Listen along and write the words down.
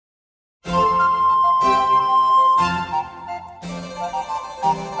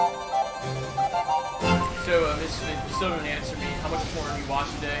still don't answer me. How much porn do you watch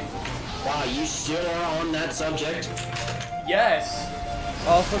a day? Wow, you still are on that subject? Yes.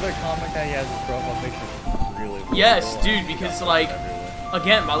 Also, the comic that he has his profile picture really. Yes, dude, because like,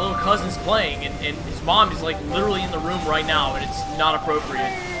 again, my little cousin's playing, and his mom is like literally in the room right now, and it's not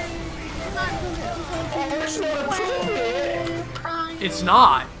appropriate. It's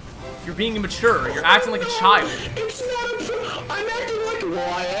not. You're being immature. You're acting like a child. It's not. I'm acting like.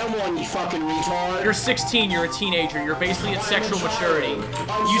 Well, I am one, you fucking retard. You're 16. You're a teenager. You're basically at sexual maturity.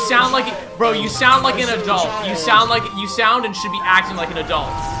 You sound like, bro. You sound like an adult. You sound and should be acting like an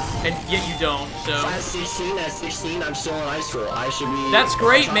adult, and yet you don't. So. At 16, I'm still in high school. I should be. That's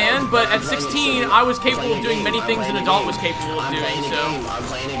great, man. But at 16, I was capable of doing many things an adult was capable of doing. So. I'm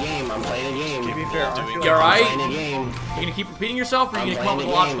playing a game. To be fair, you alright? You're gonna keep repeating yourself, or are you gonna come up with a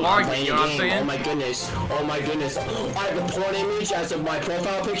logical argument? You know what I'm saying? Oh my goodness. Oh my goodness. I have a porn image as of my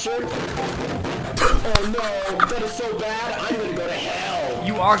profile picture. Oh no, that is so bad. I'm gonna go to hell.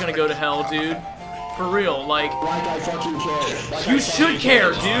 You are gonna go to hell, dude. For real, like I fucking care. You should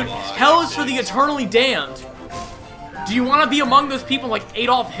care, dude. Hell is for the eternally damned. Do you want to be among those people like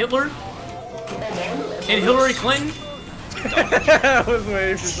Adolf Hitler and Hillary Clinton? I was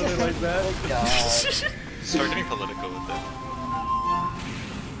waiting for something like that. Oh god. Start getting political with it.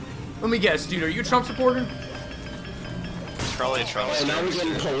 Let me guess, dude. Are you a Trump supporter? It's probably a Trump And now we're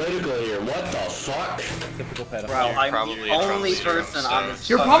supporter. getting political here. What the fuck? Typical pedophile. Bro, I'm probably the a Trump only supporter, person so- on this.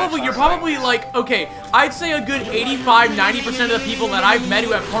 You're probably like, okay, I'd say a good 85–90% of the people that I've met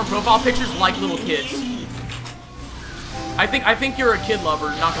who have porn profile pictures like little kids. I think you're a kid lover,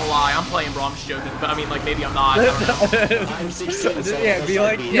 not gonna lie. I'm playing, bro. I'm just joking, but I mean, like, maybe I'm not. I don't know. I'm 16. So Yeah, be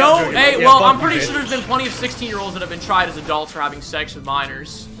like. Yeah, No, joking. hey, Yeah, well, fuck I'm you, pretty bitch. sure there's been plenty of 16-year-olds that have been tried as adults for having sex with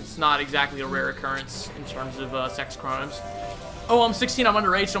minors. It's not exactly a rare occurrence in terms of sex crimes. Oh, I'm 16, I'm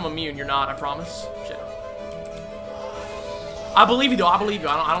underage, so I'm immune. You're not, I promise. Shit. I believe you, though. I believe you.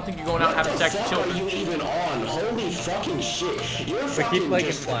 I don't think you're going out having sex with children. What are you even on? Holy fucking shit. You're But fucking keep like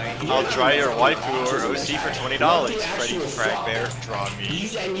just... implying. I'll try your waifu or OC for $20. Freddy Frag Bear, draw me.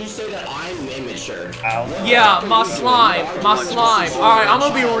 And you say that I'm immature. Yeah, my slime. Alright, I'm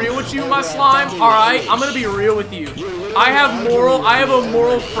gonna be real with you, my slime. Alright, I'm gonna be real with you. I have a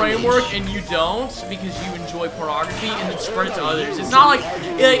moral framework and you don't because you enjoy pornography and then spread it to others. It's not like,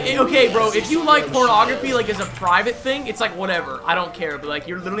 okay, bro, if you like pornography like as a private thing, it's like whatever. I don't care, but like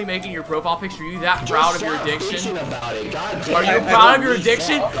you're literally making your profile picture. Are you that proud of your addiction? Are you proud of your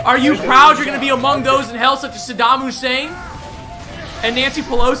addiction? Are you proud you're gonna be among those in hell such as Saddam Hussein and Nancy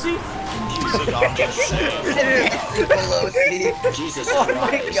Pelosi? Jesus Oh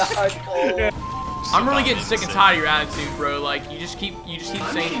my god, Cole. I'm really getting sick and tired of your attitude, bro. Like you just keep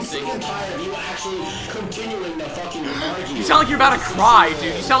saying these things. You sound like you're about to cry,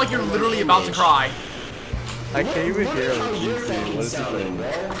 dude. You sound like you're literally about to cry. I can't even hear what he's saying. What is he saying?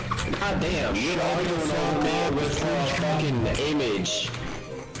 God damn, you're arguing on man with fucking image.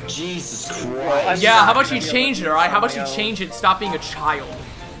 Jesus Christ. Yeah, how about you change it, alright? How about you change it and stop being a child?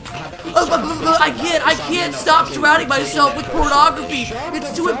 I can't stop surrounding myself with pornography.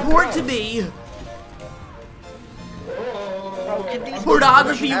 It's too important to me.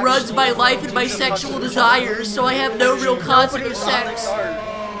 Pornography runs my life and my sexual desires, so I have no real concept of sex.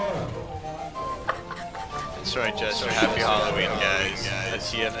 That's right, Jester. Happy Halloween, guys. A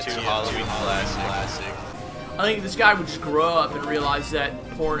TF2 Halloween classic. I think this guy would just grow up and realize that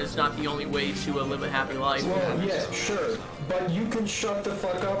porn is not the only way to live a happy life. Well, yeah, sure, but you can shut the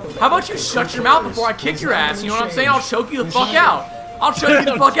fuck up. How about you shut your mouth before I kick your ass? You know what I'm saying? I'll choke you the fuck out. I'll choke you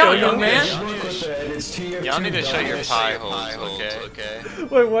the fuck out, young man. Y'all need to shut your pie holes, okay?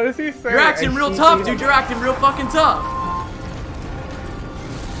 Wait, what is he saying? You're acting real tough, dude. You're acting real fucking tough.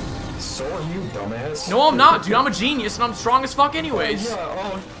 So are you, dumbass. No, I'm not, dude. I'm a genius and I'm strong as fuck anyways.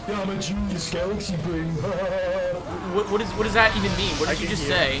 Yeah, I'm a genius, galaxy brain. What does that even mean? What did you just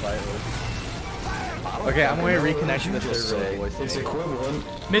say? Okay, I'm going to reconnect the server voice. It's equivalent.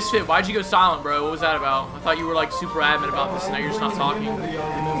 Misfit, why'd you go silent, bro? What was that about? I thought you were like super adamant about this and now you're just not talking. The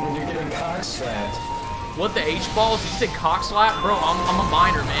argument when you're getting cock slapped. What, the H-balls? Did you say cock slap? Bro, I'm a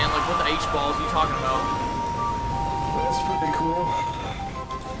minor, man. Like, what the H-balls are you talking about? That's pretty cool.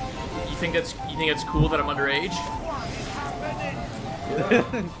 You think that's cool that I'm underage? Yeah.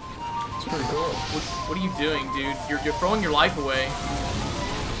 It's pretty cool. What are you doing, dude? You're throwing your life away.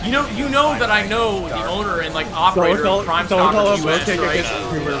 You know that I know the owner and like operator of Crime Don't call Stoppers him US, take right? against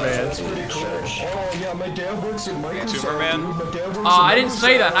Tumor Man. Oh yeah, my dad works at Microsoft. Tumor Man? Dude. My dad works I at didn't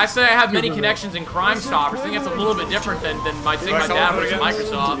say that. I Microsoft. say I have many connections in Crime Stoppers. I think that's a little bit different than my saying my dad works at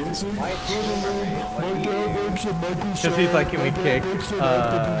Microsoft. Just he's like, can we kick?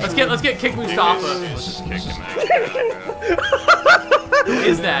 Let's get Kick Mustafa. Let's just kick him out. Who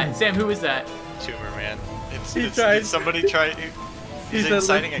is that? Sam, who is that? Tumor Man. He tried- It's somebody tried. He's said,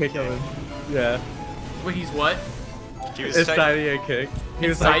 inciting let's a kick kick. him. Yeah. Wait, he's what? He was Inciting a kick. He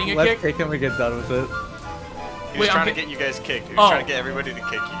was Inciting like, a let's kick? kick him and get done with it. He was Wait, trying I'm to get you guys kicked. He Oh. was trying to get everybody to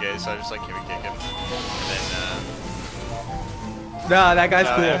kick you guys, so I was just like, can we kick him? And Nah, that guy's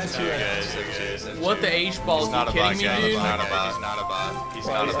then, cool. F2 guys. What the H balls? He's Are not you a bot, kidding me, guys. dude? He's not a bot. He's not a bot. He's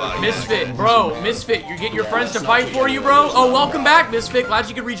not a bot. Misfit, bro, Misfit, you're getting your friends to fight for you, bro? Oh, welcome back, Misfit. Glad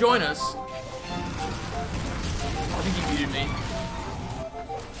you could rejoin us. I think you muted me.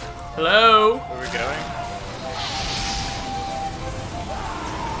 Hello? Where are we going?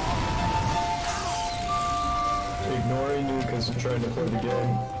 Ignoring you because I'm trying to play the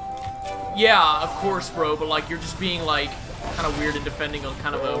game. Yeah, of course, bro, but like, you're just being like, kind of weird and defending a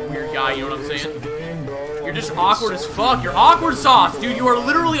kind of a weird guy, you know what I'm saying? Game, bro. You're just awkward as fuck. You're awkward sauce, dude. You are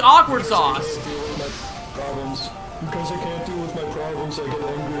literally awkward sauce. Problems. Because I can't deal with my problems, I get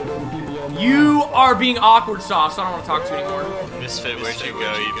angry at other people on my You are being awkward sauce. I don't want to talk to you anymore. Misfit, where'd you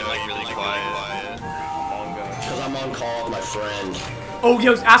go? You've been like really quiet. Because I'm on call with my friend. Oh,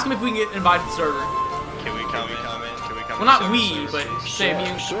 yo, ask him if we can get invited to the server. Can we come in? Can we come Well, not we, but Sam,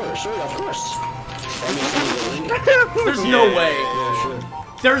 you. Sure, of course. There's no way. Yeah, sure.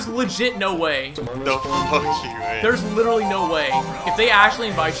 There's legit no way. No, fuck you, man. There's literally no way. If they actually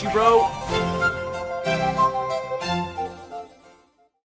invite you, bro,